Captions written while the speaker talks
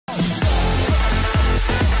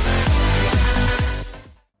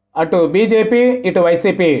అటు బీజేపీ ఇటు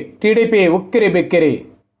YCP TDP ఉక్కిరి బిక్కిరి.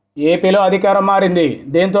 ఏపీలో అధికారం మారింది.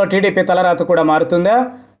 దీంతో టీడీపీ తలరాత కూడా మారుతుందా?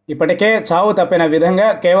 ఇప్పటికే చావు తప్పిన విధంగా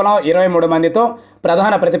కేవలం 23 మందితో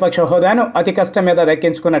ప్రధాన ప్రతిపక్ష హోదాను అతి కష్టం మీద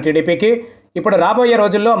దక్కించుకున్న టీడీపీకి ఇప్పుడు రాబోయే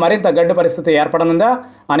రోజుల్లో మరింత గడ్డు పరిస్థితి ఏర్పడనుందా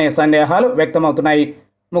అనే సందేహాలు వ్యక్తమవుతున్నాయి.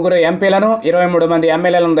 3 ఎంపీలను 23 మంది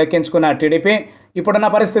ఎమ్మెల్యేలను దక్కించుకున్న టీడీపీ ఇప్పుడున్న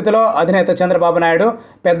పరిస్థితిలో అధినేత చంద్రబాబు నాయుడు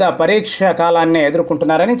పెద్ద పరీక్ష కాలాన్ని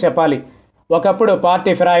ఎదుర్కొంటున్నారని చెప్పాలి. ఒకప్పుడు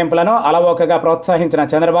పార్టీ ఫిరాయింపులను అలవోకగా ప్రోత్సహించిన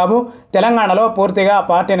చంద్రబాబు తెలంగాణలో పూర్తిగా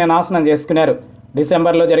పార్టీని నాశనం చేసుకున్నారు.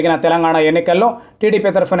 డిసెంబర్లో జరిగిన తెలంగాణ ఎన్నికల్లో టీడీపీ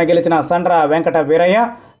తరఫున గెలిచిన సండ్ర వెంకట వీరయ్య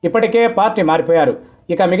ఇప్పటికే పార్టీ మారిపోయారు.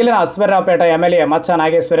 ఇక మిగిలిన అశ్వర్రావుపేట ఎమ్మెల్యే మచ్చా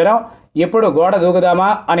నాగేశ్వరరావు ఇప్పుడు గోడ దూకుదామా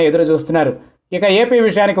అని ఎదురు చూస్తున్నారు. ఇక ఏపీ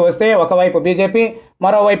విషయానికి వస్తే ఒకవైపు బీజేపీ,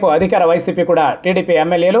 మరోవైపు అధికార వైసీపీ కూడా టీడీపీ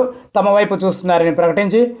ఎమ్మెల్యేలు తమ వైపు చూస్తున్నారని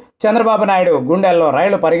ప్రకటించి చంద్రబాబు నాయుడు గుండెల్లో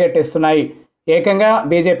రైళ్లు పరిగెట్టిస్తున్నాయి. ఏకంగా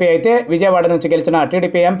బీజేపీ అయితే విజయవాడ నుంచి గెలిచిన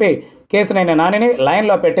టీడీపీ ఎంపీ కేశినేని నానిని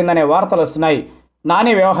లైన్లో పెట్టిందనే వార్తలు వస్తున్నాయి.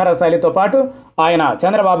 నాని వ్యవహార శైలితో పాటు ఆయన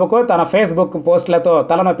చంద్రబాబుకు తన ఫేస్బుక్ పోస్టులతో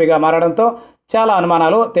తలనొప్పిగా మారడంతో చాలా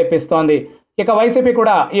అనుమానాలు తెప్పిస్తోంది. ఇక వైసీపీ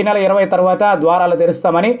కూడా ఈ నెల 20 తర్వాత ద్వారాలు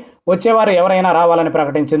తెరుస్తామని, వచ్చేవారు ఎవరైనా రావాలని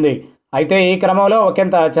ప్రకటించింది. అయితే ఈ క్రమంలో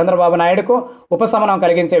ఒకంత చంద్రబాబు నాయుడుకు ఉపశమనం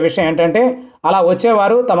కలిగించే విషయం ఏంటంటే అలా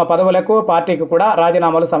వచ్చేవారు తమ పదవులకు పార్టీకి కూడా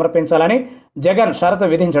రాజీనామాలు సమర్పించాలని జగన్ షరతు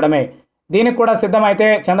విధించడమే. దీనికి కూడా సిద్ధమైతే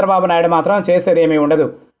చంద్రబాబు నాయుడు మాత్రం చేసేదేమీ ఉండదు.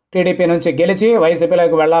 టీడీపీ నుంచి గెలిచి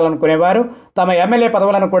వైసీపీలోకి వెళ్లాలనుకునేవారు తమ ఎమ్మెల్యే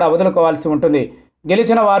పదవులను కూడా వదులుకోవాల్సి ఉంటుంది.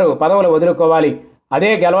 గెలిచిన వారు పదవులు వదులుకోవాలి.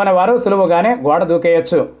 అదే గెలవని వారు సులువుగానే గోడ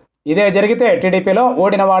దూకేయచ్చు. ఇదే జరిగితే టీడీపీలో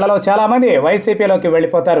ఓడిన వాళ్లలో చాలామంది వైసీపీలోకి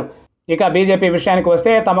వెళ్ళిపోతారు. ఇక బీజేపీ విషయానికి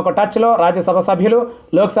వస్తే తమకు టచ్లో రాజ్యసభ సభ్యులు,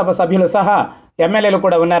 లోక్సభ సభ్యులు సహా ఎమ్మెల్యేలు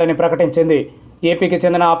కూడా ఉన్నారని ప్రకటించింది. ఏపీకి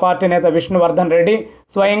చెందిన ఆ పార్టీ నేత విష్ణువర్ధన్ రెడ్డి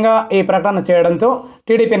స్వయంగా ఈ ప్రకటన చేయడంతో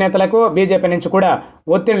టీడీపీ నేతలకు బీజేపీ నుంచి కూడా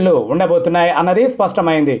ఒత్తిళ్లు ఉండబోతున్నాయి అన్నది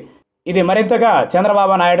స్పష్టమైంది. ఇది మరింతగా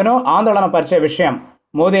చంద్రబాబు నాయుడును ఆందోళన పరిచే విషయం.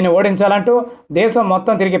 మోదీని ఓడించాలంటూ దేశం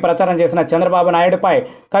మొత్తం తిరిగి ప్రచారం చేసిన చంద్రబాబు నాయుడుపై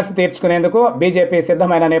కసి తీర్చుకునేందుకు బీజేపీ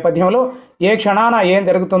సిద్ధమైన నేపథ్యంలో ఏ క్షణాన ఏం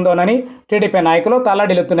జరుగుతుందోనని టీడీపీ నాయకులు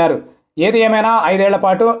తల్లడిల్లుతున్నారు. ఏది ఏమైనా 5 ఏళ్ల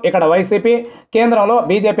పాటు ఇక్కడ వైసీపీ, కేంద్రంలో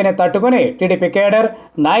బీజేపీని తట్టుకుని టీడీపీ కేడర్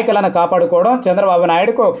నాయకులను కాపాడుకోవడం చంద్రబాబు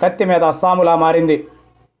నాయుడుకు కత్తి మీద సాములా మారింది.